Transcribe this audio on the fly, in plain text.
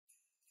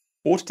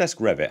Autodesk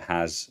Revit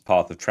has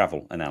path of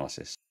travel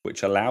analysis,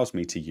 which allows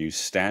me to use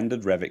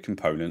standard Revit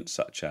components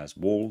such as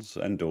walls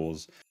and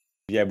doors to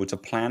be able to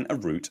plan a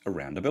route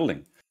around a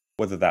building,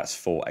 whether that's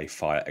for a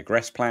fire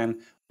egress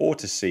plan or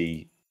to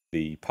see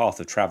the path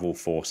of travel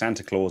for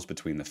Santa Claus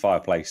between the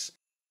fireplace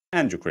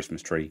and your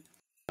Christmas tree.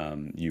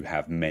 You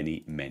have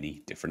many,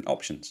 many different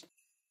options.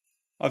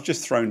 I've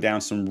just thrown down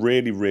some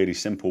really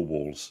simple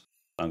walls.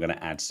 I'm going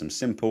to add some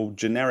simple,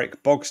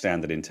 generic, bog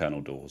standard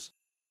internal doors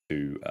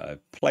to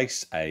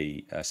place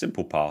a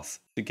simple path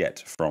to get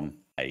from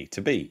A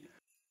to B.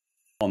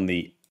 On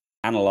the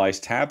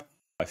Analyze tab,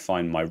 I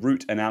find my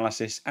route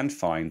analysis and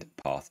find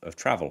path of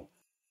travel.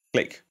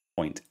 Click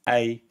point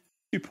A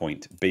to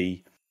point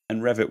B,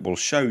 and Revit will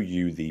show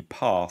you the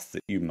path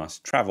that you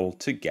must travel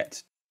to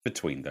get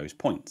between those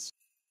points.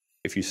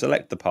 If you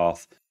select the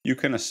path, you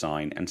can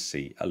assign and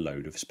see a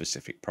load of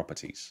specific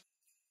properties.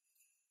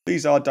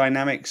 These are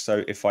dynamic,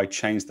 so if I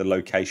change the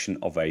location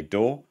of a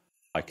door,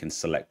 I can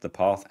select the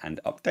path and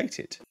update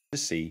it to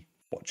see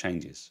what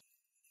changes.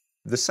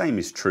 The same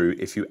is true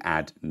if you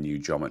add new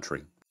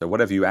geometry. So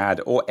whatever you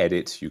add or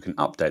edit, you can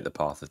update the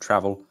path of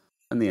travel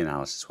and the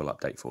analysis will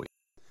update for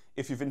you.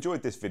 If you've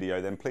enjoyed this video,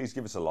 then please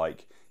give us a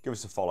like, give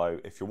us a follow.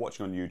 If you're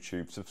watching on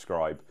YouTube,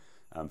 subscribe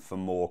for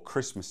more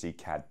Christmassy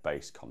CAD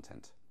based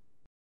content.